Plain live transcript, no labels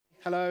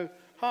Hello.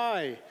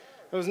 Hi.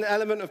 There was an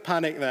element of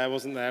panic there,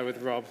 wasn't there,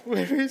 with Rob?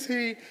 Where is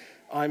he?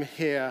 I'm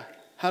here.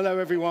 Hello,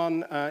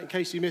 everyone. In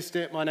case you missed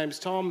it, my name's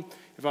Tom.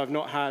 If I've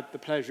not had the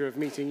pleasure of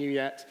meeting you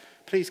yet,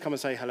 please come and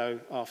say hello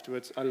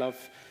afterwards. I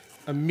love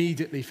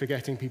immediately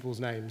forgetting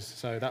people's names,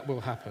 so that will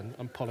happen.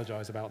 I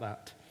apologize about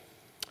that.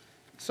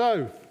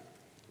 So,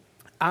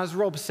 as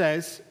Rob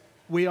says,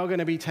 we are going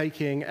to be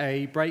taking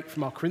a break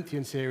from our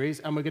Corinthian series,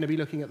 and we're going to be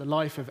looking at the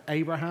life of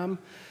Abraham,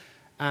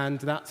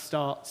 and that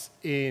starts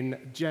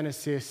in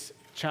Genesis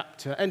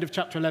end of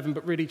chapter 11,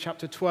 but really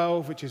chapter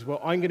 12, which is what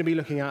I'm going to be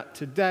looking at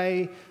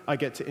today. I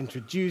get to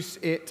introduce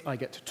it. I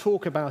get to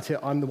talk about it.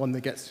 I'm the one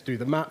that gets to do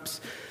the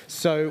maps.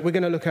 So we're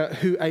going to look at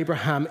who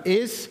Abraham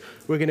is.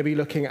 We're going to be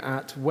looking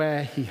at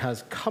where he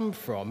has come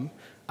from,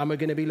 and we're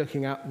going to be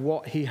looking at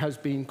what he has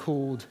been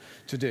called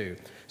to do.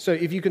 So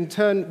if you can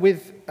turn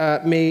with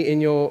me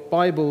in your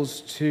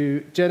Bibles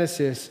to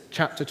Genesis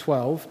chapter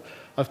 12.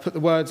 I've put the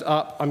words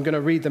up. I'm going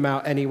to read them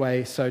out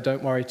anyway, so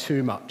don't worry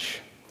too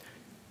much.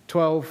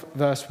 12,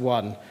 verse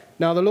 1.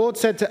 Now the Lord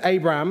said to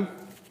Abraham,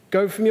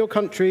 "Go from your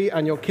country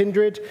and your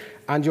kindred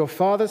and your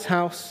father's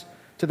house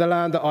to the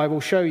land that I will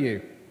show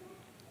you.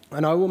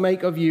 And I will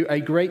make of you a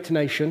great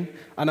nation,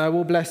 and I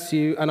will bless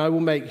you, and I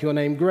will make your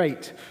name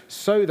great,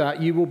 so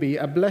that you will be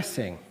a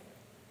blessing.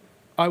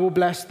 I will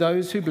bless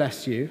those who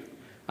bless you,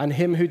 and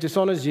him who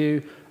dishonors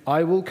you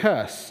I will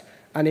curse,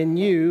 and in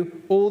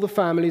you all the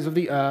families of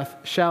the earth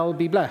shall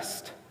be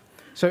blessed."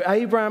 So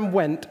Abraham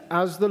went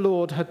as the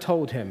Lord had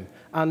told him,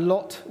 and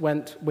Lot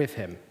went with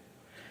him.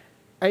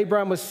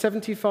 Abraham was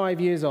 75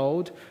 years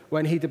old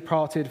when he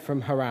departed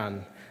from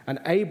Haran, and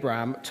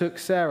Abraham took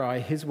Sarai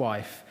his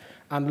wife,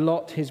 and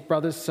Lot his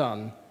brother's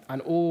son,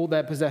 and all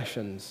their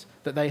possessions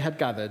that they had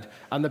gathered,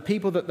 and the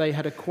people that they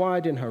had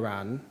acquired in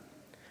Haran,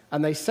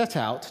 and they set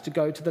out to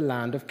go to the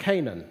land of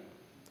Canaan.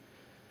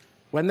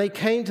 When they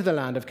came to the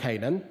land of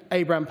Canaan,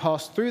 Abraham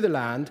passed through the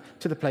land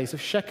to the place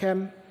of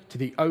Shechem, to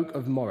the oak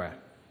of Moreh.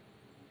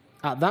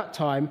 At that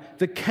time,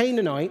 the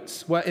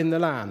Canaanites were in the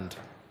land.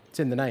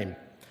 It's in the name.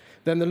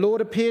 Then the Lord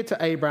appeared to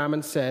Abraham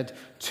and said,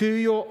 "To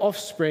your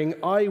offspring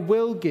I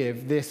will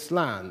give this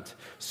land."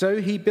 So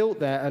he built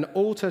there an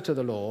altar to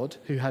the Lord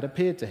who had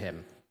appeared to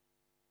him.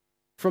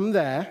 From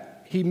there,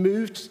 he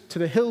moved to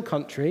the hill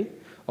country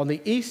on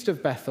the east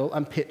of Bethel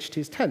and pitched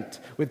his tent,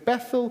 with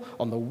Bethel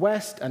on the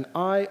west and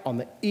Ai on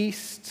the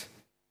east.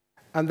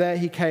 And there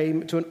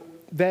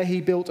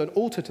he built an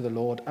altar to the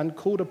Lord and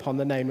called upon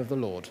the name of the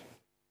Lord.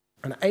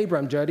 And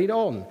Abraham journeyed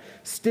on,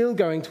 still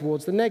going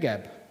towards the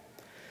Negeb.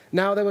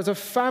 Now there was a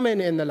famine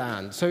in the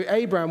land, so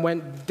Abraham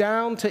went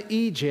down to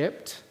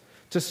Egypt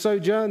to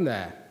sojourn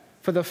there,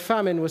 for the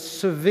famine was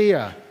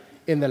severe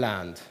in the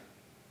land.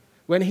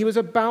 When he was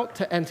about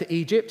to enter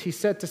Egypt, he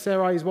said to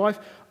Sarai his wife,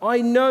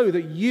 "I know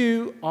that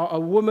you are a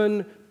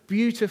woman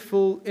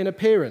beautiful in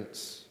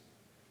appearance,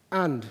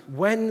 and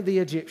when the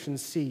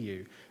Egyptians see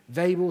you,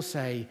 they will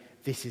say,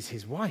 'This is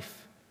his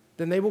wife.'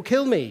 Then they will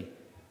kill me,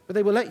 but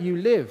they will let you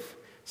live.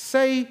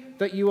 Say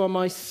that you are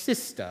my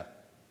sister,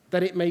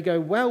 that it may go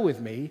well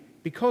with me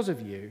because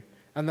of you,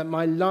 and that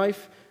my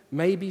life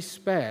may be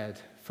spared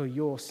for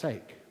your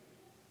sake."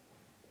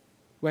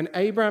 When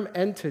Abraham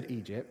entered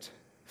Egypt,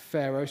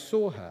 Pharaoh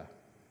saw her.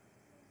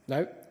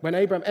 When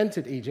Abraham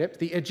entered Egypt,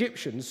 the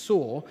Egyptians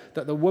saw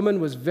that the woman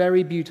was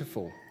very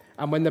beautiful.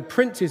 And when the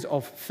princes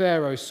of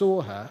Pharaoh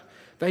saw her,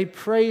 they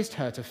praised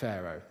her to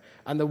Pharaoh.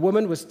 And the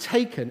woman was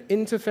taken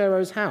into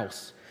Pharaoh's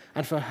house.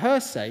 And for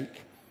her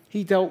sake,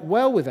 he dealt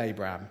well with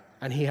Abraham,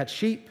 and he had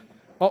sheep,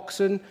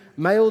 oxen,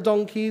 male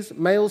donkeys,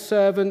 male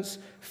servants,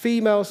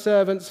 female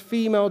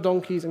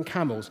donkeys, and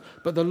camels.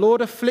 But the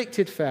Lord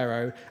afflicted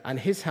Pharaoh and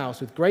his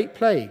house with great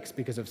plagues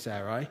because of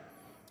Sarai,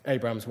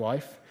 Abraham's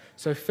wife.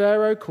 So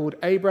Pharaoh called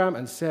Abraham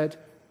and said,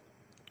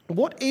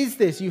 "What is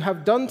this you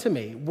have done to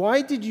me?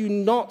 Why did you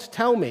not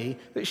tell me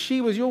that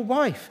she was your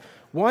wife?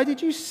 Why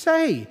did you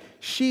say,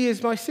 'She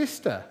is my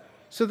sister,'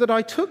 so that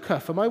I took her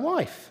for my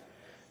wife?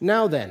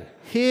 Now then,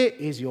 here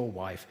is your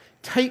wife.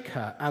 Take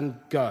her and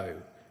go."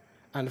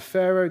 And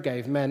Pharaoh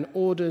gave men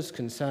orders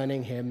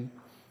concerning him,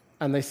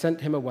 and they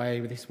sent him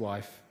away with his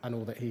wife and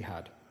all that he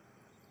had.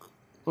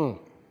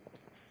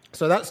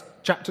 So that's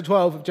chapter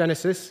 12 of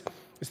Genesis.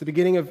 It's the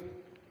beginning of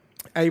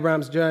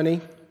Abraham's journey.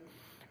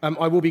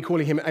 I will be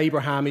calling him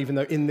Abraham, even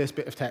though in this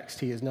bit of text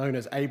he is known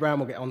as Abraham.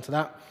 We'll get onto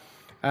that.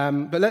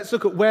 But let's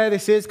look at where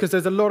this is, because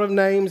there's a lot of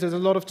names, there's a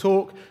lot of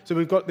talk. So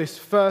we've got this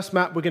first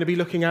map we're going to be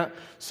looking at.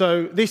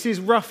 So this is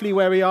roughly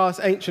where we are, it's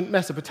ancient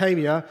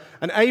Mesopotamia.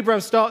 And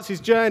Abraham starts his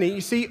journey.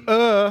 You see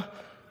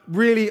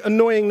really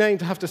annoying name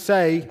to have to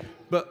say,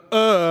 but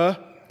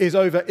is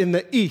over in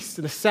the east,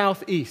 in the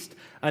southeast.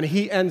 And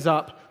he ends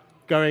up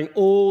going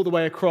all the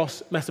way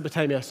across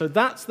Mesopotamia. So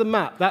that's the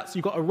map.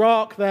 You've got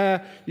Iraq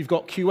there, you've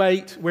got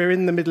Kuwait, we're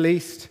in the Middle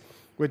East.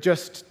 We're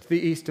just to the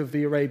east of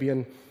the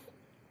Arabian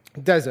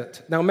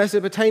desert. Now,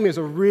 Mesopotamia is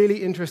a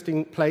really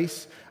interesting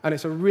place, and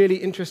it's a really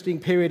interesting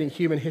period in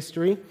human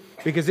history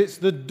because it's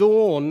the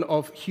dawn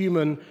of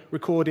human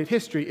recorded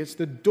history. It's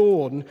the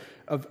dawn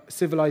of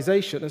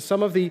civilization. And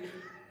some of the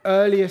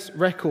earliest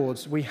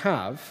records we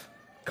have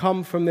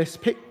come from this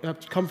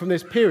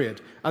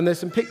period. And there's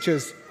some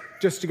pictures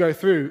just to go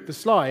through the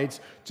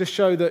slides to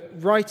show that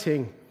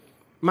writing,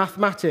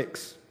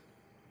 mathematics,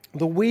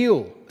 the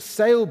wheel,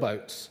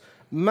 sailboats,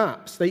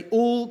 maps, they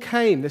all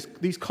came,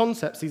 these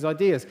concepts, these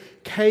ideas,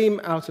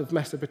 came out of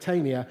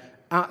Mesopotamia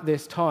at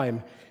this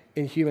time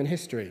in human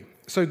history.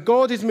 So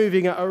God is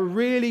moving at a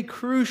really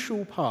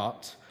crucial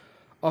part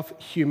of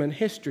human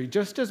history.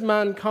 Just as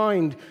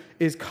mankind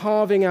is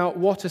carving out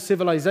what a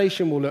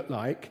civilization will look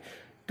like,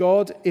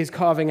 God is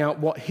carving out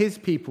what his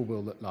people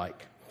will look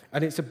like.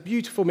 And it's a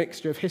beautiful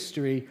mixture of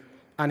history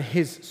and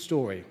his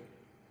story.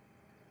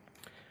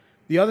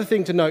 The other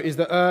thing to note is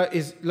that Ur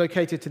is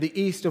located to the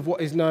east of what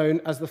is known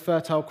as the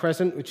Fertile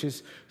Crescent, which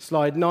is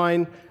slide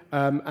 9,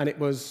 and it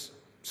was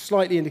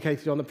slightly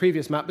indicated on the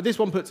previous map, but this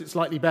one puts it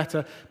slightly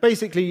better.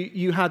 Basically,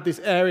 you had this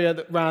area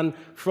that ran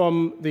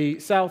from the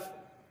south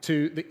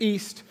to the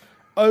east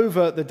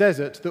over the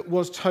desert that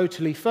was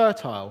totally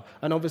fertile,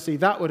 and obviously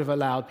that would have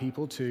allowed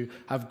people to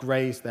have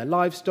grazed their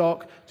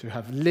livestock, to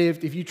have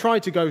lived. If you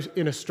tried to go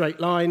in a straight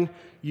line,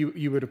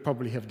 you would have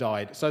probably have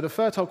died. So the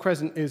Fertile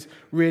Crescent is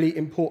really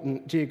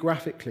important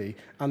geographically,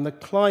 and the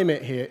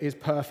climate here is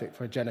perfect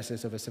for a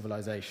genesis of a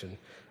civilization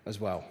as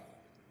well.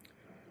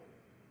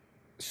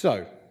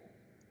 So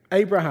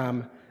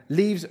Abraham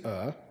leaves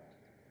Ur,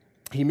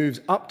 he moves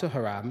up to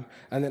Haran,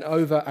 and then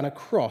over and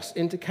across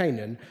into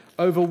Canaan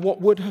over what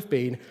would have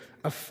been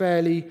a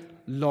fairly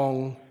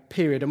long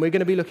period. And we're going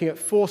to be looking at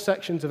 4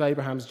 sections of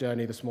Abraham's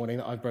journey this morning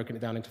that I've broken it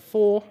down into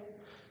 4.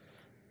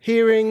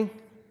 Hearing,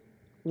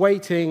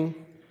 waiting,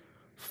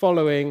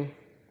 following,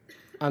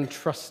 and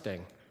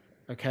trusting.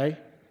 Okay?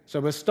 So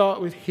we'll start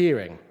with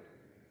hearing.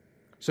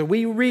 So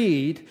we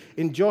read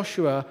in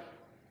Joshua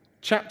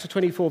chapter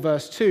 24,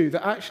 verse 2,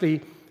 that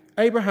actually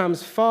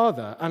Abraham's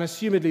father, and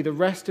assumedly the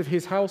rest of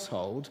his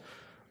household,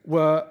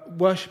 were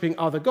worshipping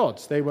other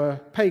gods. They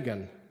were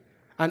pagan.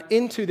 And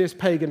into this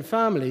pagan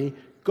family,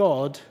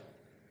 God,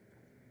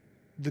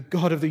 the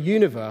God of the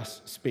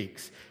universe,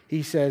 speaks.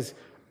 He says,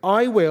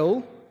 I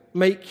will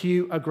make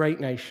you a great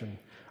nation.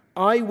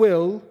 I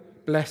will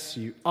bless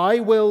you. I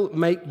will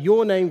make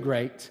your name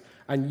great,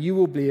 and you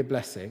will be a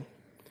blessing.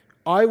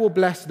 I will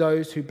bless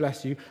those who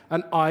bless you,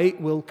 and I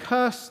will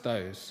curse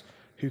those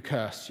who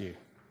curse you.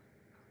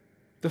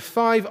 The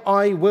 5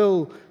 I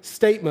will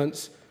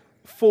statements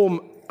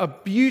form a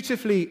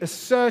beautifully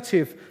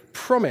assertive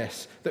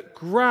promise that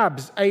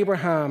grabs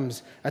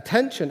Abraham's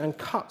attention and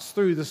cuts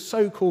through the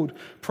so-called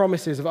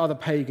promises of other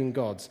pagan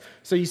gods.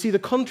 So you see the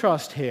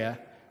contrast here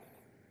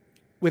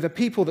with a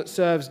people that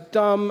serves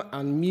dumb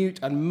and mute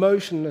and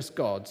motionless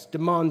gods,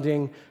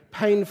 demanding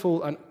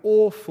painful and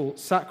awful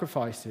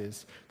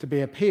sacrifices to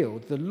be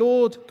appealed. The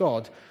Lord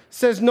God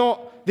says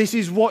not, this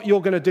is what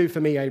you're going to do for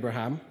me,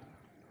 Abraham,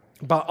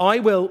 but I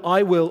will.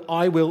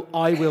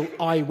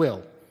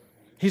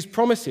 His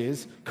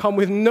promises come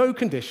with no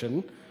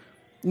condition,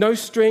 no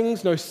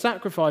strings, no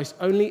sacrifice,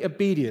 only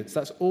obedience.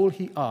 That's all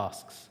he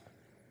asks.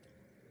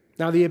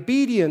 Now, the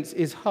obedience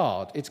is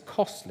hard. It's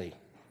costly.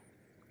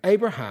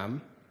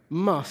 Abraham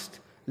must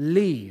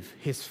leave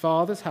his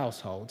father's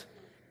household,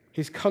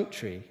 his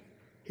country,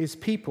 his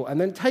people,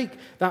 and then take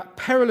that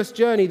perilous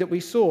journey that we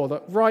saw,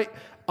 that right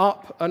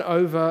up and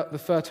over the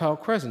Fertile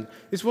Crescent.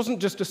 This wasn't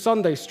just a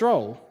Sunday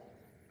stroll.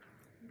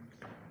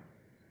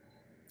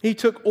 He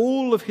took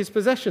all of his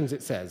possessions,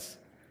 it says,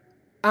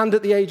 and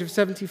at the age of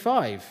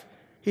 75,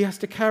 he has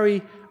to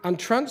carry and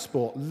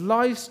transport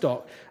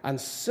livestock and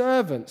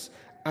servants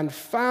and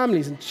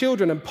families and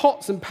children and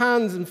pots and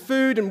pans and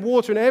food and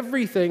water and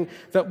everything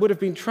that would have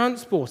been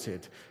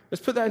transported.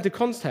 Let's put that into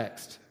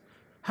context.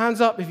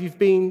 Hands up if you've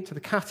been to the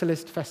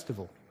Catalyst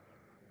Festival.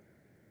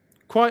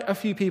 Quite a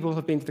few people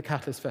have been to the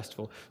Catalyst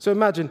Festival. So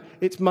imagine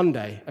it's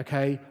Monday,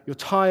 okay? You're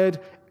tired,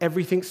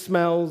 everything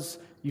smells,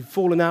 you've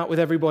fallen out with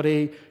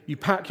everybody, you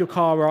pack your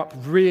car up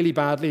really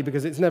badly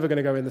because it's never going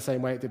to go in the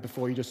same way it did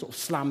before. You just sort of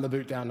slam the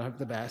boot down and hope for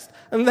the best.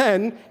 And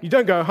then you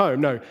don't go home,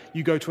 no.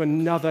 You go to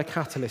another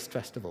Catalyst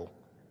Festival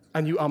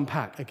and you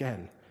unpack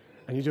again.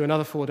 And you do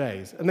another 4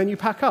 days. And then you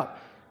pack up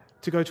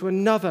to go to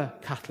another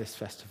Catalyst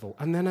Festival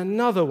and then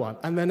another one.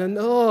 And then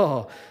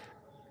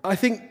I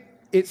think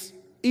it's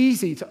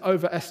easy to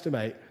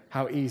overestimate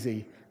how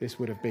easy this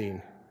would have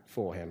been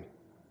for him.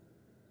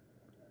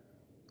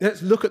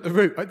 Let's look at the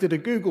route. I did a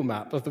Google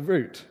map of the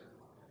route.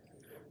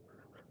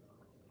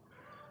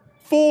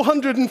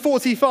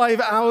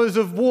 445 hours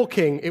of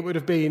walking it would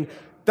have been.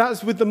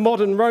 That's with the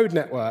modern road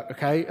network,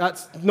 okay?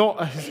 That's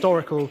not a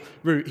historical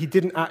route. He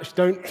didn't actually,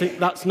 don't think,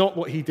 that's not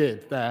what he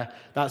did there.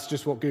 That's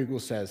just what Google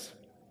says.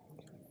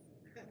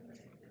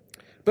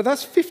 But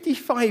that's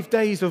 55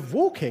 days of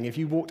walking if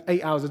you walked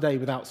 8 hours a day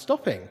without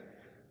stopping.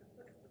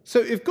 So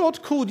if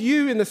God called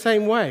you in the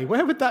same way,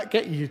 where would that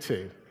get you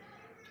to?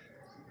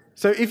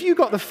 So if you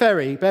got the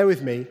ferry, bear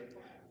with me,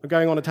 we're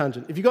going on a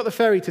tangent. If you got the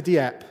ferry to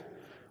Dieppe,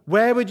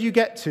 where would you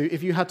get to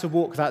if you had to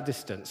walk that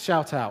distance?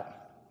 Shout out.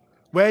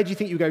 Where do you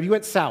think you would go? If you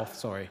went south,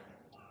 sorry.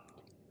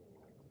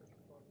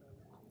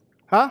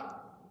 Huh?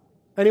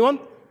 Anyone?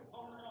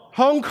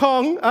 Hong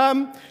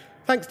Kong.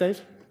 Thanks,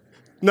 Dave.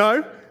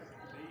 No?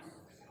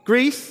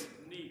 Greece?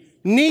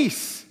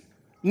 Nice.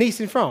 Nice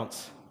in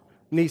France.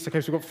 Nice,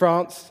 okay, so we've got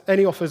France.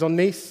 Any offers on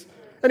Nice?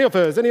 Any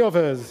offers? Any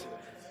offers?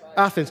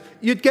 Athens.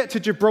 You'd get to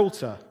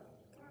Gibraltar.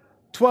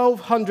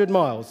 1,200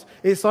 miles.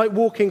 It's like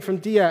walking from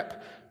Dieppe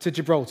to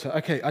Gibraltar.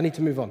 Okay, I need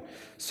to move on.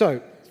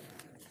 So,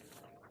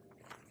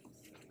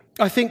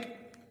 I think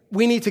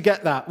we need to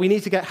get that. We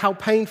need to get how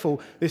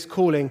painful this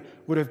calling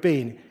would have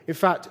been. In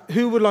fact,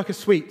 who would like a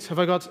sweet? Have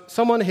I got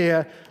someone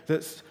here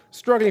that's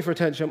struggling for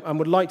attention and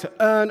would like to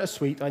earn a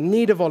sweet? I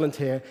need a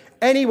volunteer.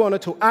 Anyone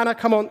at all? Anna,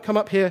 come on, come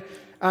up here.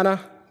 Anna.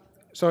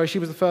 Sorry, she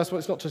was the first one.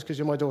 It's not just because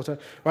you're my daughter.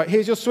 Right,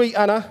 here's your sweet,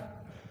 Anna.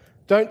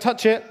 Don't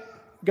touch it.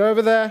 Go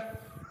over there.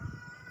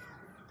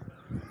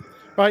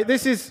 Right,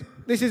 this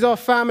is our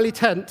family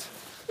tent.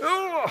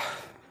 Oh,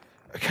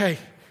 okay,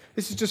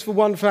 this is just for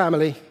one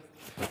family.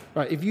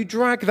 Right, if you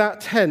drag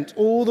that tent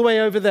all the way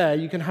over there,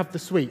 you can have the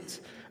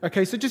sweet.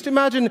 Okay, so just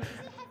imagine...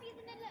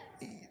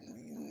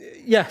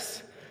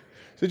 Yes.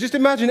 So just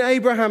imagine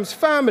Abraham's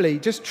family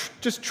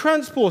just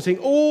transporting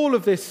all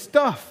of this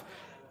stuff.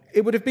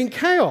 It would have been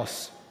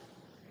chaos.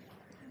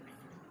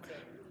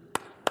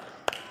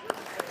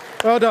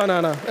 Well done,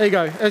 Anna. There you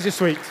go. There's your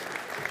sweet.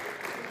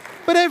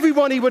 But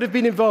everybody would have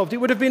been involved. It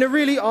would have been a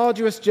really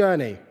arduous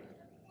journey.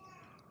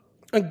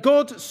 And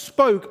God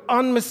spoke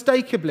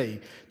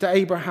unmistakably to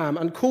Abraham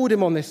and called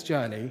him on this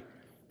journey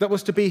that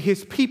was to be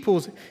his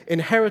people's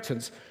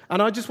inheritance.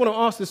 And I just want to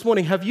ask this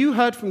morning, have you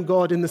heard from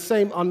God in the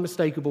same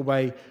unmistakable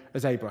way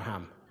as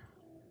Abraham?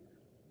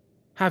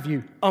 Have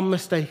you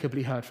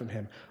unmistakably heard from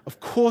him? Of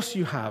course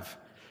you have.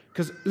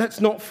 Because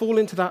let's not fall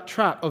into that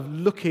trap of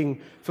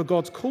looking for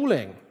God's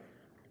calling.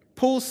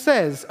 Paul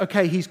says,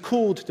 okay, he's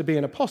called to be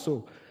an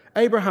apostle.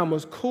 Abraham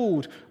was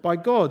called by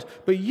God,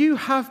 but you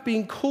have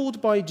been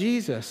called by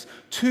Jesus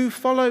to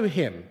follow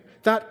him.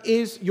 That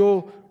is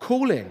your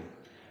calling.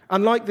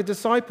 And like the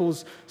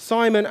disciples,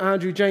 Simon,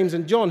 Andrew, James,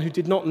 and John, who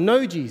did not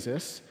know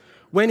Jesus,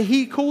 when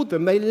he called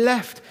them, they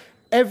left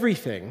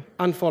everything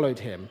and followed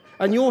him.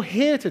 And you're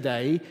here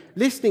today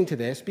listening to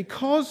this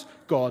because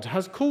God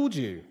has called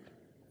you.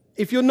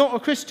 If you're not a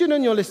Christian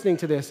and you're listening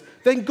to this,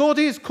 then God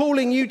is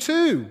calling you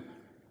too.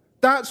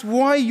 That's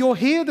why you're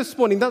here this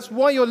morning. That's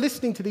why you're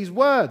listening to these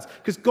words,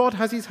 because God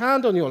has his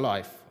hand on your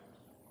life.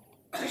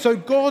 So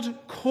God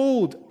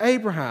called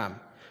Abraham,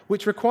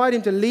 which required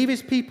him to leave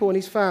his people and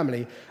his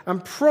family,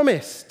 and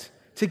promised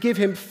to give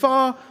him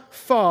far,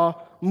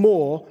 far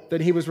more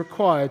than he was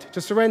required to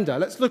surrender.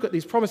 Let's look at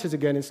these promises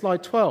again in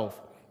slide 12.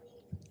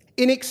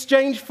 In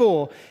exchange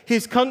for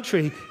his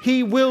country,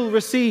 he will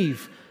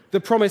receive the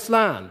promised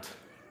land.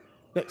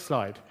 Next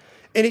slide.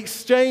 In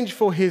exchange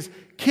for his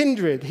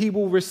kindred, he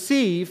will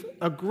receive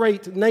a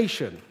great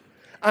nation.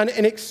 And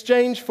in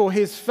exchange for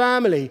his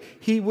family,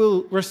 he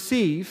will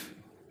receive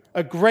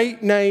a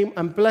great name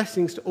and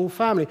blessings to all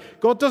family.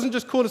 God doesn't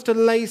just call us to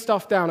lay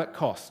stuff down at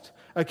cost.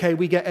 Okay,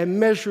 we get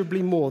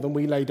immeasurably more than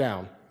we lay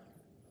down.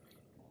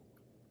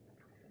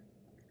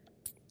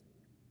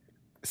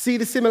 See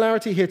the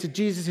similarity here to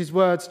Jesus'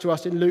 words to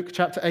us in Luke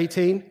chapter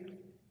 18?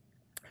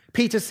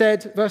 Peter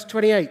said, verse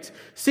 28,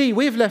 "See,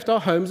 we've left our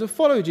homes and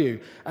followed you."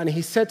 And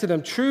he said to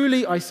them,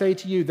 "Truly I say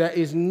to you, there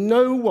is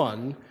no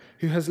one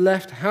who has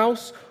left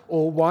house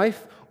or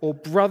wife or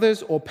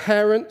brothers or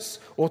parents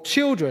or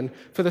children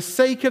for the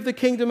sake of the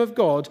kingdom of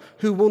God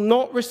who will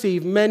not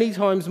receive many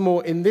times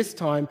more in this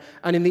time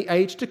and in the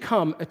age to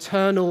come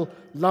eternal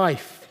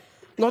life."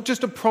 Not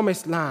just a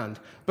promised land,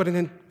 but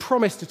a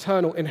promised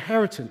eternal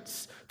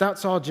inheritance.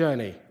 That's our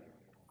journey.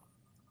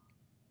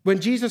 When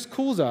Jesus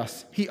calls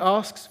us, he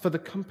asks for the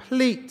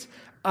complete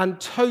and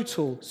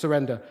total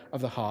surrender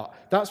of the heart.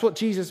 That's what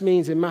Jesus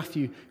means in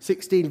Matthew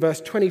 16, verse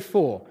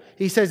 24.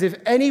 He says, "If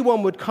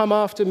anyone would come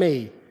after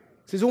me,"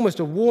 this is almost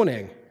a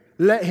warning,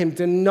 "let him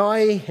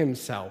deny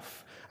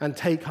himself and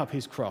take up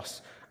his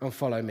cross and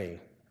follow me."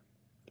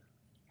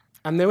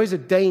 And there is a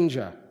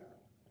danger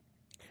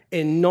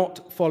in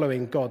not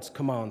following God's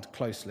command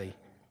closely.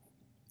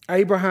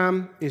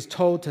 Abraham is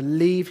told to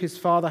leave his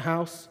father's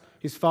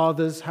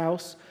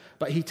house,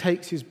 but he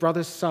takes his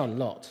brother's son,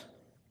 Lot.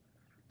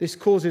 This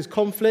causes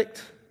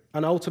conflict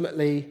and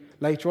ultimately,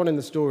 later on in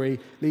the story,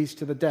 leads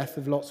to the death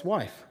of Lot's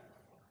wife.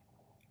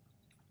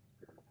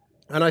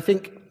 And I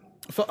think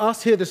for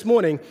us here this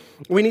morning,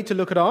 we need to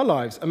look at our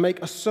lives and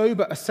make a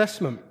sober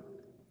assessment,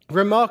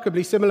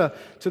 remarkably similar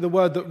to the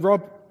word that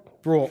Rob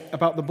brought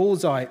about the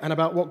bullseye and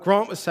about what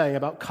Grant was saying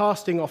about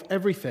casting off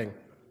everything.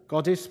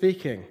 God is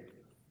speaking.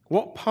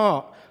 What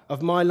part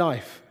of my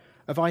life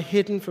have I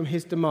hidden from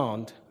his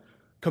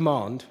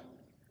command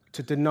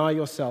to deny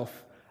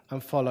yourself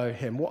and follow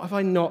him? What have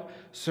I not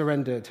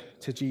surrendered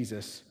to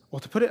Jesus? Or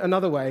to put it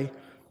another way,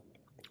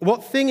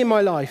 what thing in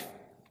my life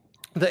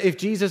that if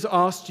Jesus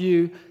asked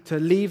you to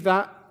leave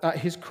that at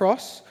his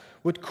cross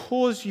would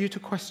cause you to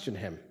question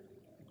him?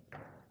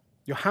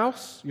 Your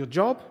house? Your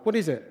job? What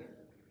is it?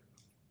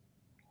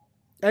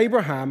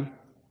 Abraham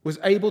was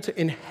able to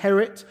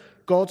inherit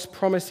God's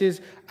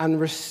promises and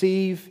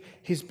receive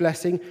his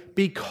blessing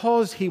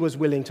because he was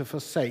willing to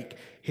forsake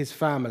his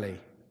family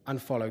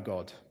and follow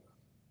God.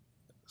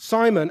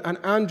 Simon and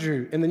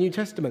Andrew in the New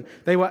Testament,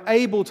 they were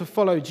able to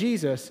follow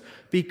Jesus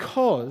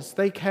because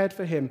they cared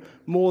for him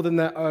more than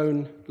their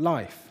own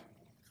life.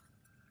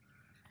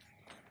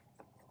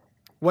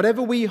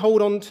 Whatever we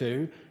hold on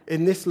to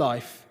in this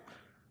life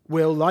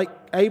will, like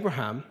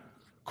Abraham,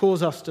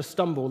 cause us to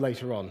stumble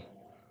later on.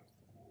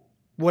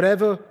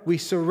 Whatever we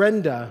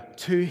surrender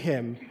to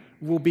him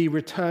will be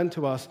returned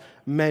to us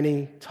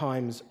many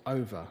times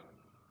over.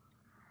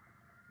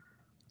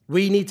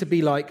 We need to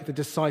be like the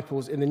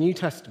disciples in the New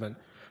Testament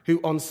who,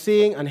 on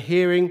seeing and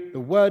hearing the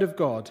word of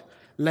God,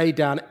 laid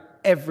down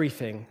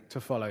everything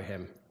to follow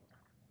him.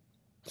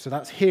 So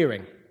that's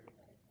hearing.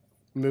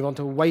 We move on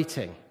to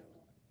waiting.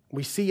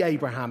 We see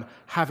Abraham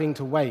having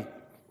to wait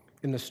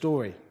in the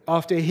story.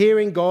 After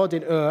hearing God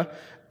in Ur,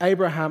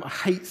 Abraham, I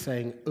hate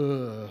saying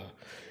Ur.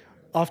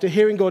 After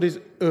hearing God is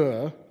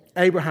Ur,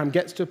 Abraham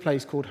gets to a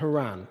place called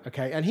Haran,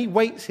 okay? And he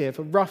waits here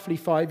for roughly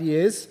 5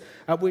 years,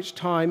 at which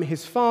time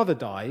his father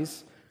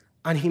dies,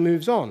 and he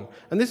moves on.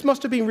 And this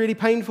must have been really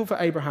painful for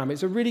Abraham.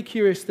 It's a really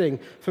curious thing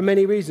for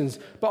many reasons.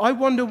 But I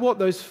wonder what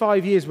those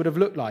 5 years would have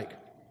looked like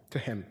to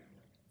him.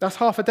 That's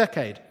half a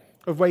decade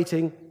of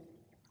waiting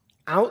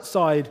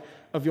outside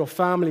of your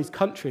family's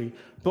country,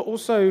 but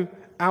also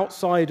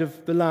outside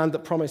of the land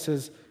that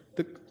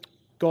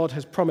God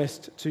has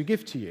promised to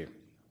give to you.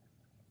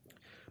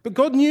 But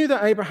God knew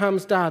that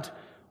Abraham's dad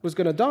was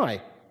going to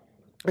die.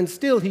 And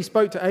still he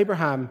spoke to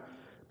Abraham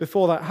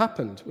before that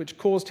happened, which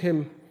caused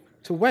him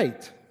to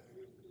wait.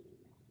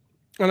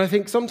 And I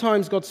think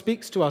sometimes God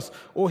speaks to us,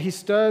 or he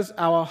stirs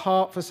our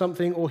heart for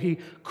something, or he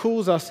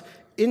calls us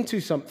into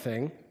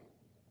something,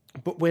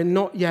 but we're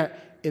not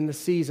yet in the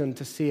season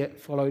to see it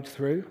followed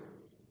through.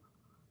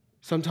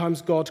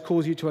 Sometimes God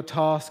calls you to a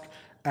task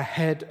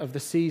ahead of the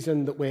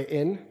season that we're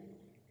in.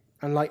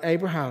 And like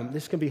Abraham,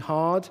 this can be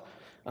hard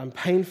and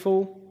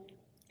painful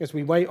as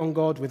we wait on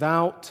God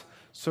without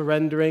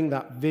surrendering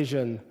that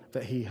vision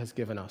that he has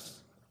given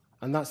us.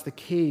 And that's the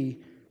key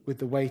with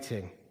the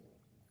waiting.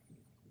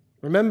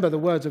 Remember the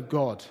words of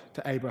God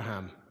to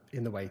Abraham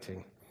in the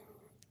waiting.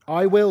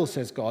 I will,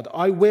 says God.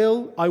 I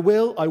will. I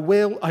will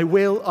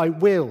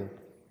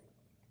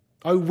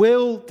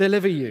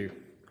deliver you.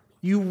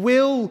 You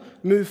will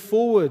move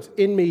forward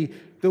in me.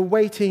 The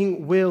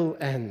waiting will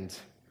end.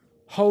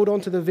 Hold on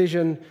to the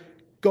vision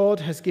God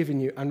has given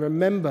you and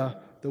remember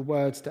the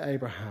words to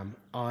Abraham.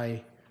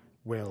 I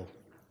will.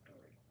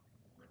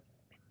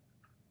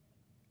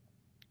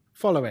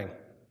 Following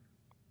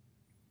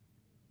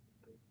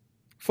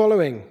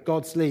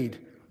God's lead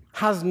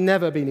has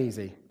never been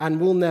easy and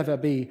will never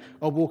be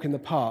a walk in the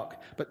park.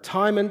 But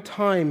time and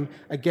time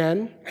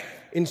again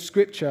in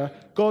Scripture,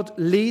 God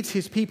leads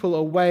his people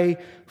away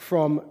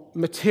from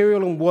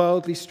material and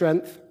worldly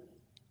strength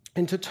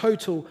into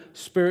total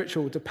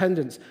spiritual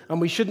dependence.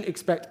 And we shouldn't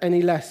expect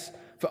any less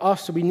for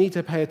us, so we need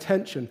to pay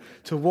attention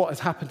to what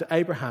has happened to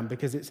Abraham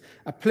because it's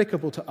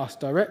applicable to us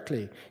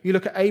directly. You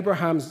look at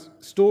Abraham's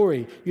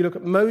story, you look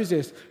at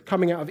Moses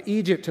coming out of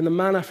Egypt and the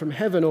manna from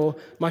heaven, or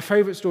my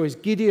favorite story is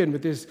Gideon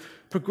with this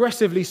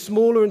progressively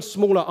smaller and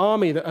smaller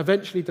army that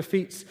eventually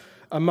defeats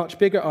a much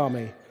bigger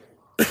army.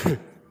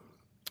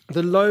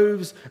 The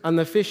loaves and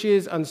the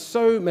fishes and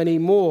so many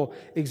more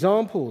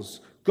examples.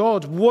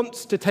 God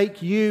wants to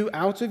take you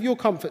out of your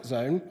comfort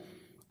zone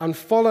and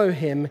follow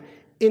him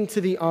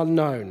into the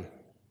unknown,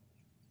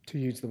 to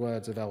use the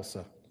words of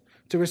Elsa,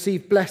 to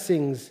receive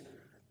blessings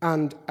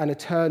and an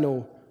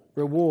eternal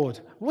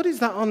reward. What is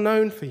that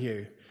unknown for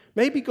you?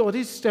 Maybe God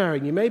is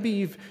stirring you.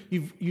 Maybe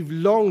you've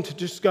longed to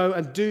just go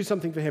and do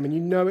something for him and you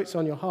know it's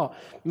on your heart.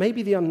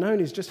 Maybe the unknown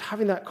is just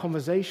having that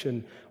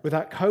conversation with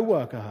that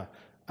coworker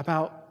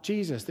about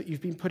Jesus that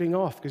you've been putting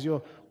off because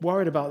you're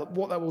worried about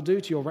what that will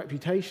do to your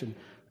reputation.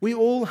 We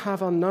all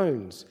have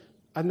unknowns,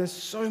 and there's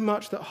so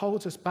much that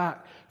holds us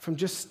back from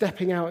just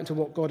stepping out into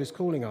what God is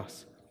calling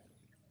us.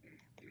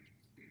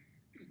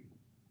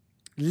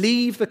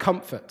 Leave the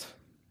comfort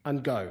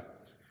and go.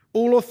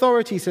 All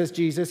authority, says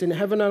Jesus, in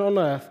heaven and on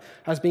earth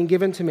has been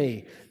given to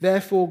me.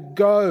 Therefore,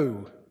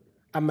 go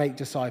and make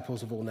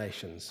disciples of all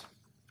nations.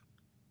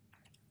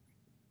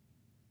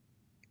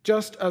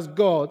 Just as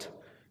God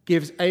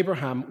gives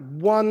Abraham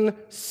one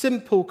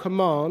simple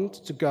command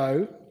to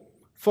go,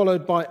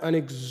 followed by an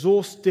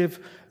exhaustive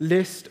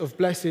list of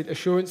blessed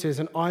assurances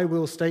and I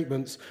will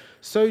statements,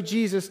 so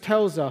Jesus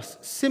tells us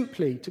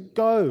simply to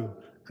go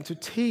and to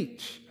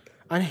teach.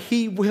 And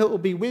he will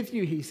be with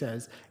you, he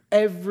says,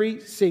 every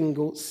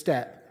single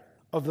step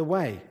of the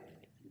way.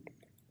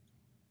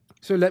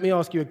 So let me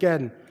ask you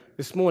again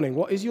this morning,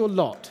 what is your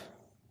lot?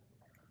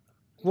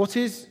 What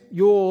is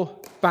your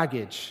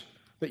baggage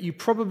that you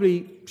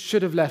probably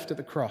should have left at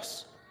the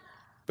cross,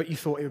 but you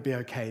thought it would be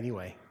okay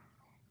anyway?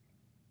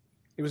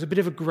 It was a bit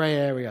of a grey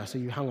area, so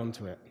you hung on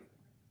to it.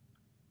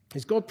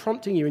 Is God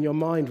prompting you in your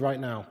mind right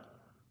now?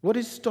 What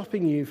is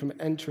stopping you from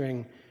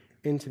entering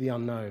into the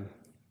unknown?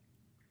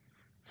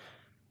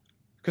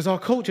 Because our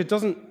culture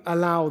doesn't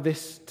allow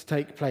this to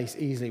take place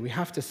easily. We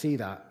have to see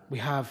that. We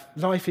have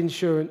life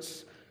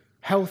insurance,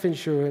 health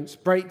insurance,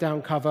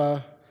 breakdown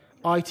cover,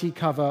 IT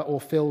cover or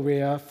Phil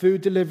Rea,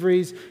 food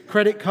deliveries,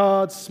 credit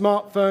cards,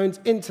 smartphones,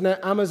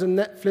 internet, Amazon,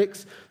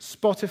 Netflix,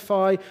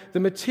 Spotify, the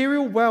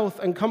material wealth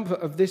and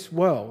comfort of this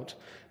world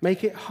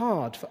make it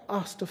hard for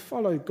us to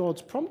follow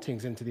God's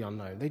promptings into the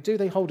unknown.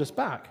 They hold us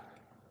back.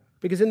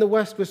 Because in the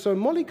West, we're so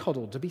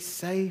mollycoddled to be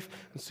safe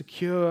and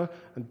secure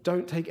and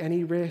don't take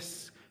any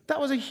risks.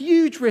 That was a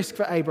huge risk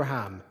for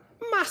Abraham,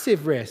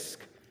 massive risk.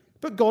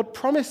 But God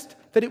promised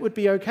that it would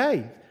be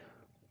okay.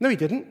 No, he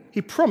didn't.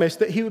 He promised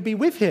that he would be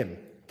with him,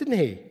 didn't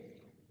he?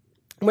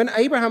 When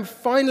Abraham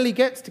finally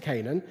gets to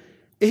Canaan,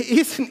 it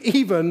isn't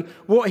even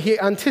what he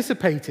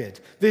anticipated,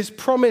 this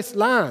promised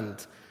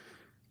land.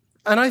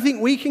 And I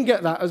think we can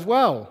get that as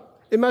well.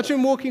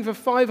 Imagine walking for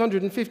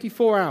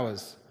 554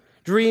 hours,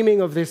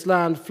 dreaming of this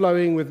land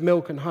flowing with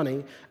milk and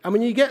honey. And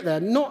when you get there,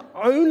 not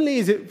only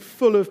is it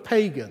full of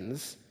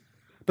pagans,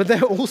 but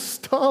they're all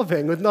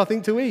starving with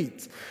nothing to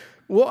eat.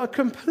 What a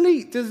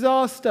complete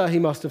disaster, he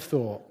must have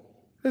thought.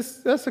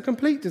 That's a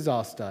complete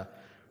disaster.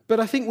 But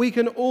I think we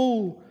can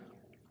all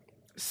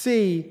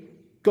see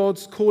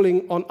God's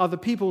calling on other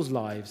people's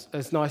lives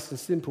as nice and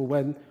simple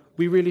when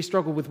we really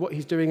struggle with what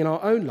he's doing in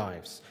our own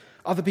lives.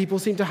 Other people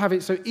seem to have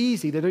it so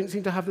easy. They don't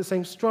seem to have the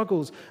same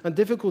struggles and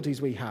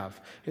difficulties we have.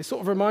 It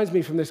sort of reminds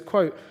me from this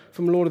quote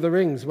from Lord of the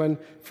Rings when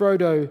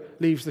Frodo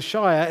leaves the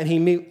Shire and he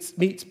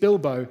meets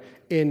Bilbo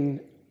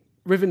in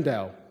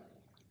Rivendell.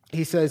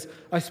 He says,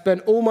 "I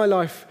spent all my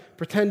life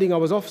pretending I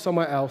was off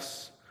somewhere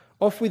else,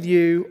 off with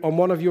you on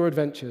one of your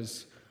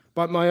adventures,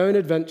 but my own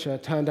adventure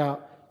turned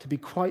out to be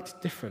quite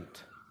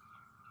different."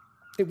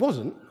 It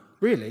wasn't,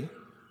 really,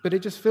 but it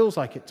just feels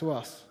like it to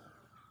us.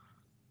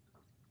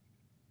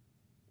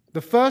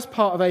 The first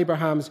part of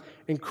Abraham's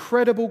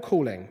incredible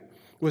calling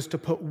was to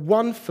put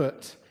one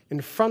foot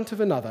in front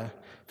of another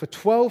for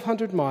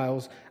 1,200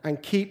 miles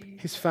and keep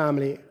his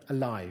family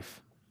alive.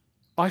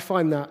 I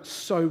find that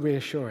so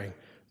reassuring,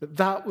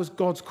 that was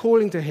God's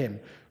calling to him,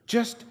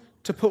 just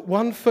to put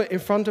one foot in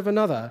front of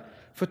another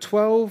for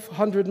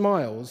 1,200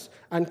 miles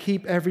and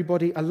keep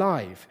everybody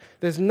alive.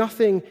 There's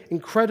nothing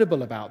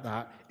incredible about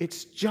that.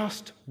 It's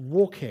just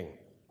walking.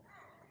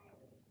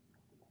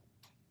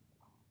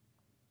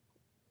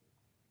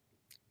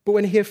 But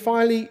when he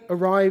finally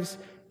arrives,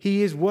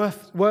 he is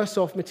worse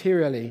off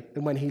materially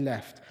than when he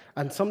left.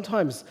 And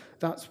sometimes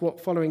that's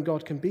what following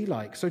God can be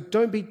like. So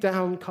don't be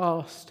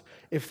downcast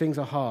if things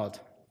are hard.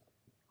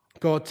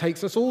 God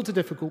takes us all to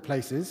difficult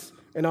places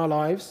in our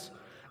lives.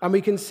 And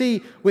we can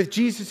see with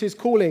Jesus'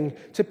 calling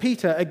to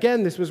Peter,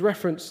 again, this was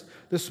referenced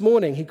this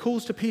morning. He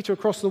calls to Peter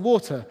across the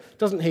water,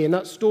 doesn't he, in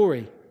that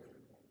story?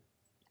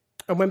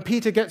 And when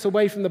Peter gets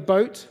away from the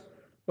boat,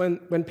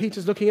 when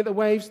Peter's looking at the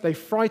waves, they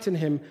frighten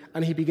him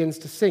and he begins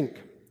to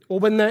sink. Or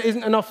when there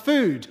isn't enough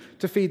food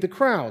to feed the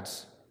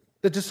crowds,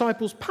 the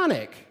disciples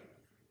panic.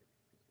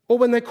 Or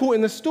when they're caught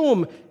in the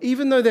storm,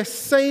 even though they're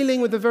sailing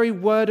with the very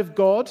word of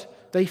God,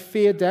 they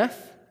fear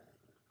death.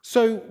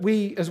 So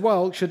we as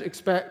well should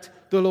expect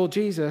the Lord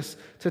Jesus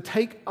to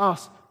take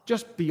us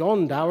just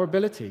beyond our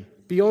ability,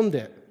 beyond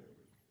it.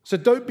 So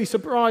don't be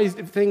surprised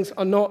if things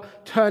are not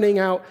turning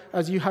out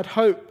as you had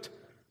hoped.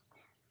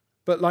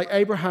 But like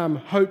Abraham,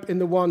 hope in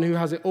the one who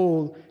has it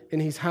all in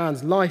his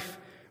hands. Life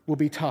will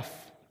be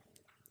tough.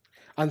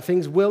 And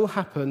things will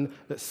happen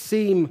that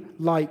seem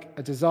like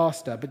a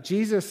disaster. But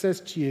Jesus says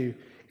to you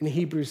in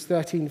Hebrews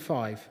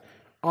 13:5,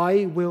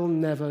 "I will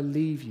never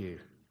leave you."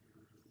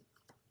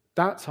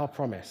 That's our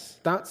promise.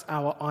 That's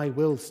our I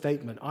will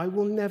statement. I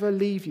will never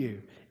leave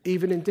you,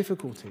 even in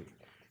difficulty,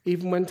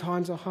 even when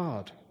times are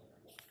hard.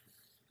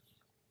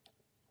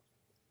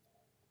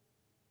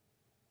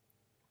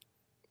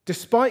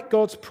 Despite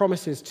God's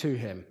promises to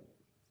him,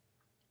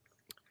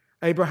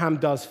 Abraham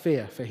does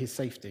fear for his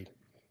safety.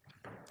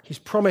 He's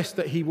promised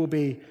that he will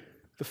be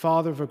the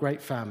father of a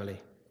great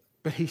family,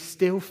 but he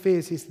still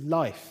fears his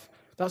life.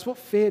 That's what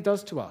fear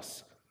does to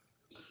us.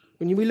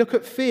 When we look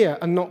at fear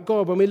and not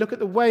God, when we look at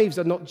the waves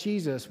and not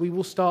Jesus, we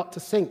will start to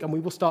sink and we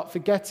will start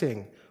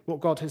forgetting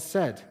what God has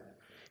said.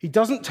 He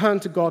doesn't turn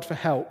to God for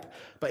help,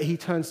 but he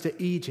turns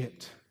to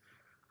Egypt,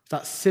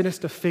 that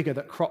sinister figure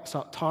that crops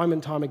up time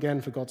and time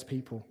again for God's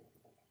people,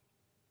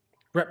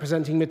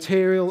 representing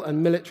material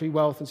and military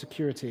wealth and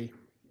security.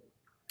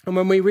 And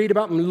when we read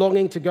about them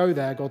longing to go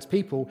there, God's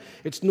people,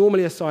 it's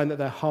normally a sign that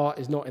their heart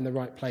is not in the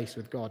right place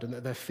with God and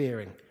that they're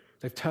fearing.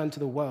 They've turned to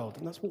the world,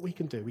 and that's what we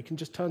can do. We can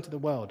just turn to the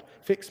world.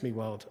 Fix me,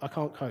 world. I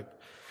can't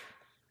cope.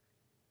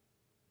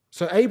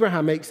 So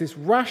Abraham makes this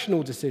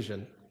rational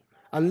decision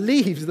and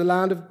leaves the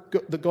land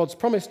that God's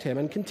promised him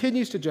and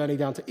continues to journey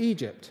down to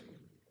Egypt.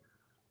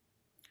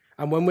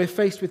 And when we're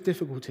faced with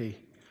difficulty,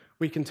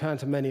 we can turn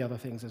to many other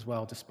things as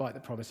well, despite the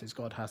promises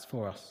God has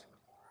for us.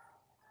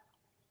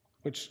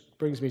 Which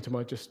brings me to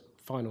my just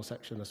final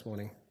section this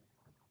morning.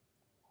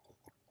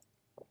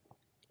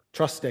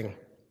 Trusting.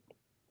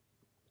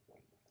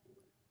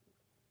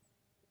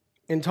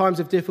 In times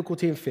of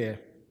difficulty and fear,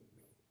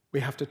 we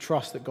have to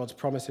trust that God's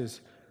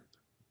promises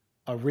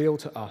are real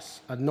to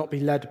us and not be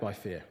led by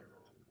fear.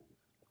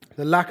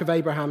 The lack of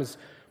Abraham's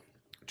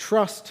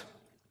trust,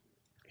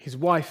 his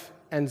wife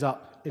ends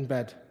up in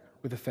bed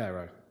with the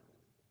Pharaoh.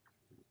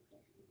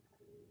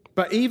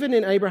 But even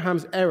in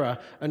Abraham's error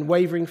and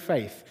wavering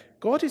faith,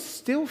 God is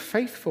still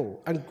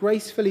faithful and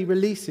gracefully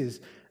releases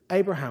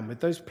Abraham with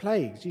those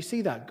plagues. You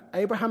see that?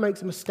 Abraham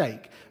makes a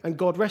mistake and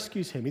God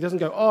rescues him. He doesn't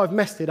go, I've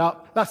messed it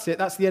up. That's it.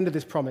 That's the end of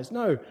this promise.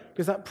 No,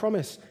 because that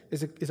promise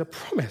is a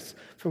promise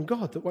from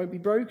God that won't be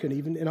broken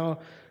even in our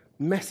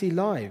messy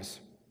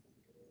lives.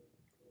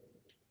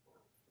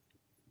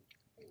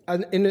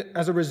 And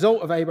as a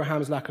result of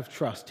Abraham's lack of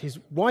trust, his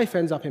wife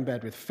ends up in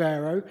bed with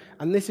Pharaoh,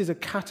 and this is a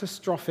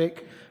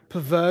catastrophic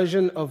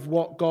perversion of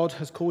what God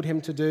has called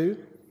him to do.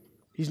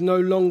 He's no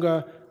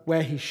longer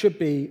where he should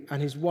be,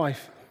 and his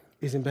wife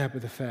is in bed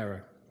with the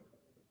Pharaoh.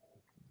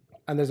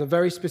 And there's a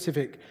very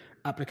specific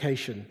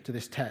application to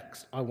this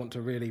text I want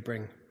to really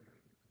bring.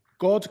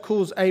 God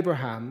calls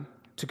Abraham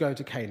to go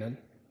to Canaan.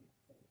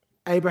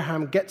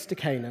 Abraham gets to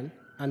Canaan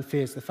and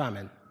fears the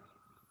famine.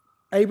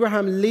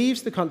 Abraham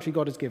leaves the country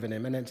God has given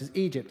him and enters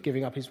Egypt,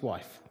 giving up his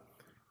wife.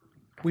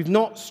 We've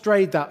not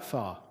strayed that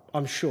far,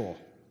 I'm sure.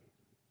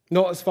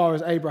 Not as far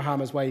as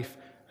Abraham's wife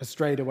has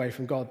strayed away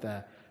from God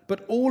there.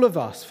 But all of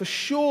us, for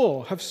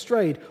sure, have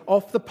strayed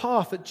off the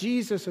path that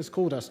Jesus has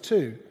called us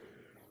to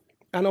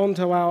and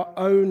onto our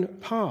own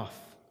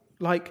path.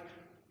 Like,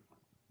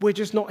 we're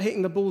just not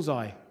hitting the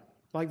bullseye,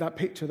 like that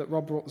picture that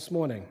Rob brought this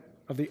morning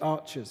of the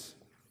archers.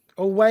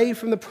 Away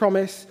from the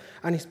promise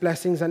and his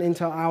blessings and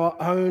into our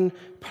own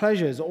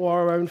pleasures or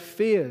our own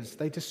fears.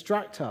 They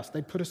distract us.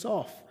 They put us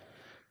off.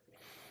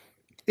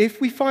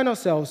 If we find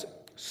ourselves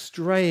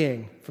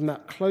straying from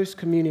that close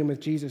communion with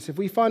Jesus, if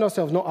we find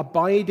ourselves not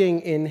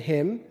abiding in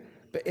him,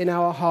 but in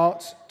our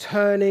hearts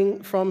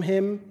turning from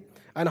him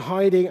and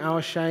hiding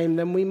our shame,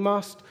 then we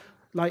must,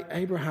 like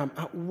Abraham,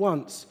 at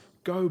once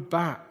go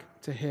back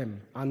to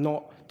him and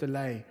not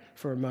delay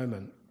for a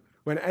moment.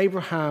 When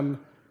Abraham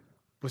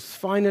was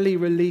finally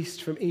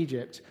released from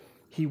Egypt,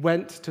 he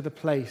went to the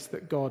place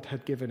that God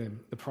had given him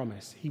the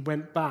promise. He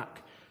went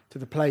back to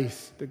the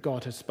place that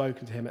God had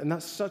spoken to him. And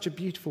that's such a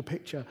beautiful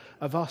picture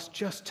of us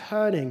just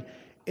turning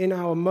in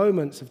our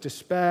moments of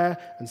despair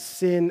and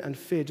sin and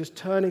fear, just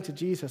turning to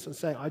Jesus and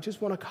saying, I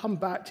just want to come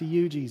back to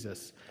you,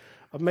 Jesus.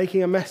 I'm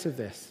making a mess of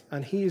this.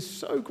 And he is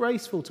so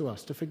graceful to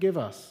us to forgive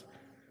us.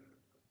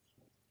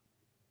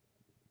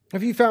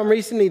 Have you found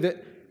recently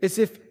that it's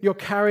as if you're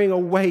carrying a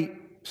weight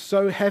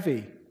so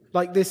heavy,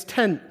 like this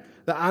tent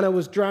that Anna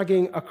was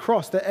dragging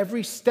across, that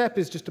every step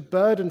is just a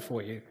burden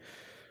for you?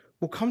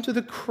 Well, come to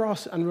the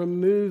cross and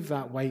remove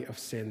that weight of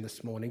sin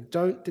this morning.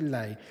 Don't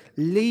delay.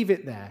 Leave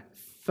it there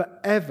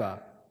forever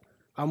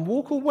and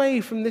walk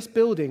away from this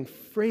building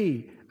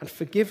free and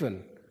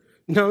forgiven,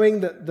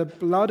 knowing that the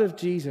blood of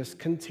Jesus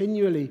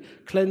continually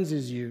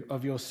cleanses you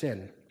of your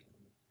sin.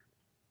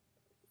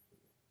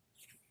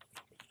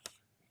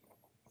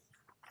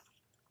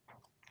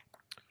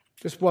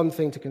 Just one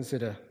thing to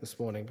consider this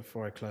morning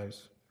before I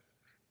close.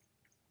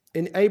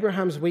 In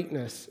Abraham's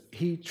weakness,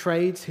 he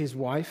trades his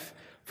wife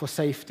for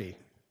safety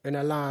in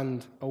a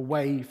land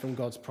away from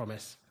God's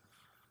promise.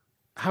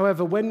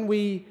 However, when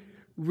we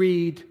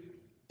read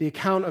the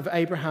account of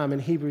Abraham in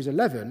Hebrews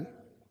 11,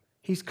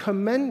 he's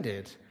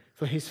commended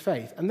for his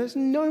faith. And there's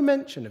no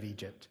mention of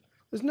Egypt.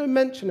 There's no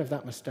mention of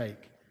that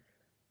mistake.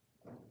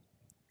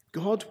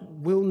 God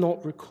will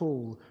not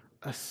recall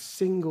a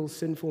single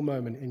sinful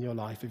moment in your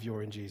life if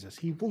you're in Jesus.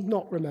 He will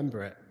not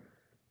remember it.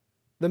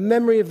 The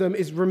memory of them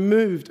is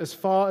removed as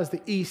far as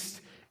the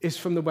east is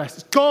from the west.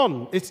 It's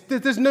gone.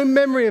 There's no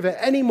memory of it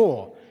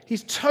anymore.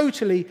 He's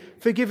totally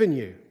forgiven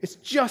you. It's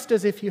just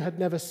as if you had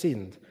never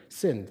sinned.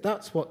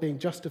 That's what being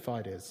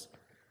justified is.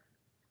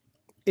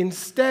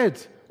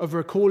 Instead of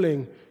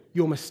recalling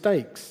your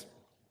mistakes,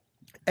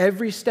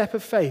 every step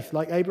of faith,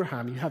 like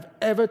Abraham, you have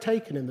ever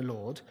taken in the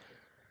Lord,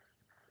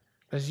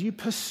 as you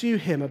pursue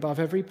him above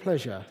every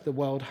pleasure the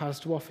world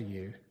has to offer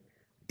you,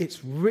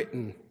 it's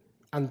written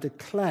and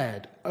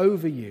declared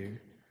over you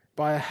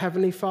by a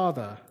heavenly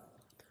Father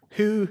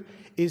who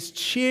is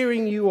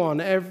cheering you on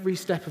every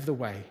step of the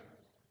way.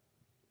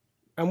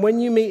 And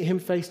when you meet him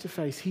face to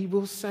face, he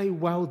will say,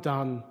 well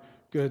done,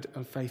 good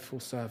and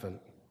faithful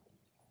servant.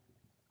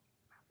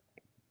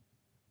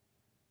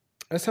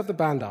 Let's have the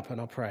band up and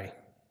I'll pray.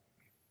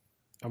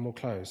 And we'll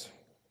close.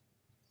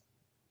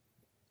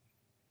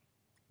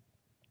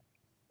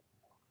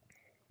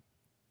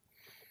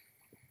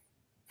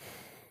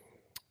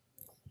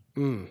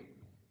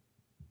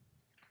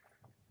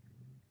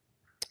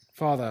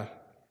 Father,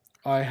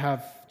 I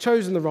have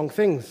chosen the wrong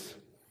things.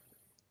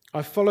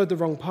 I've followed the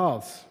wrong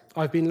paths.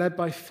 I've been led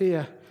by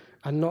fear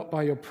and not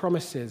by your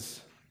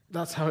promises.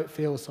 That's how it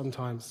feels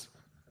sometimes.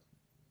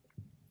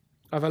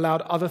 I've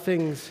allowed other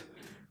things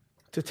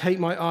to take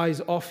my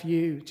eyes off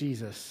you,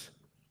 Jesus.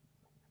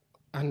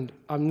 And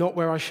I'm not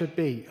where I should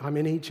be. I'm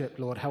in Egypt,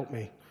 Lord, help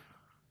me.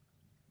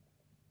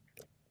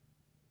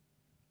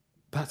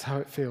 That's how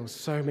it feels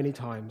so many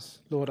times.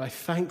 Lord, I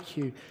thank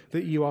you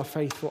that you are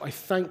faithful. I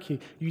thank you.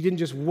 You didn't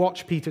just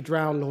watch Peter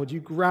drown, Lord. You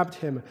grabbed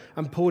him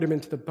and pulled him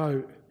into the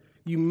boat.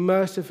 You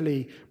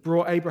mercifully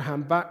brought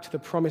Abraham back to the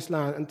promised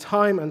land. And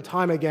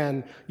time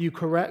again, you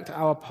correct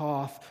our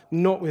path,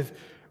 not with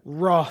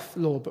wrath,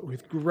 Lord, but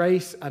with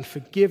grace and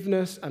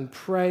forgiveness and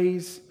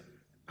praise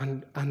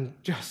and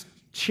just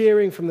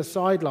cheering from the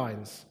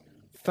sidelines.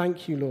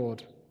 Thank you,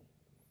 Lord.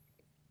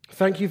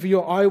 Thank you for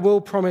your I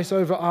will promise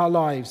over our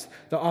lives,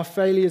 that our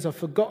failures are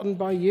forgotten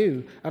by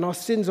you and our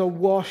sins are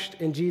washed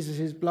in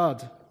Jesus'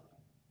 blood.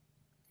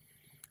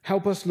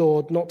 Help us,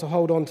 Lord, not to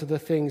hold on to the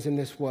things in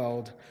this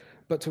world,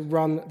 but to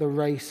run the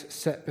race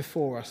set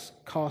before us,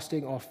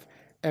 casting off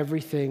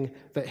everything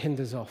that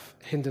hinders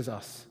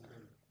us.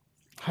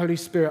 Holy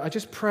Spirit, I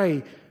just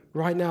pray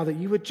right now that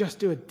you would just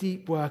do a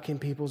deep work in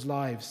people's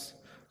lives.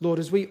 Lord,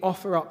 as we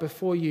offer up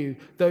before you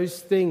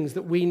those things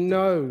that we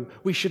know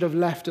we should have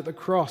left at the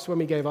cross when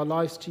we gave our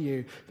lives to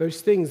you,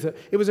 those things that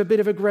it was a bit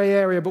of a gray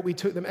area, but we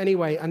took them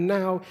anyway, and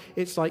now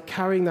it's like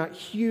carrying that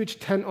huge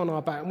tent on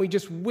our back, and we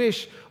just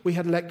wish we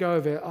had let go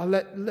of it.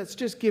 Let's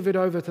just give it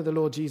over to the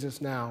Lord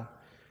Jesus now.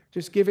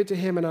 Just give it to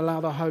him and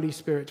allow the Holy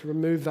Spirit to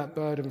remove that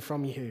burden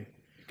from you,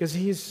 because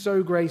he is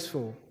so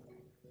graceful.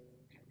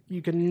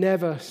 You can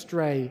never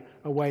stray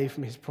away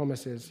from his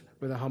promises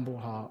with a humble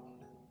heart.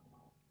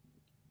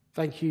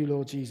 Thank you,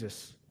 Lord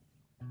Jesus.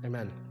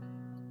 Amen.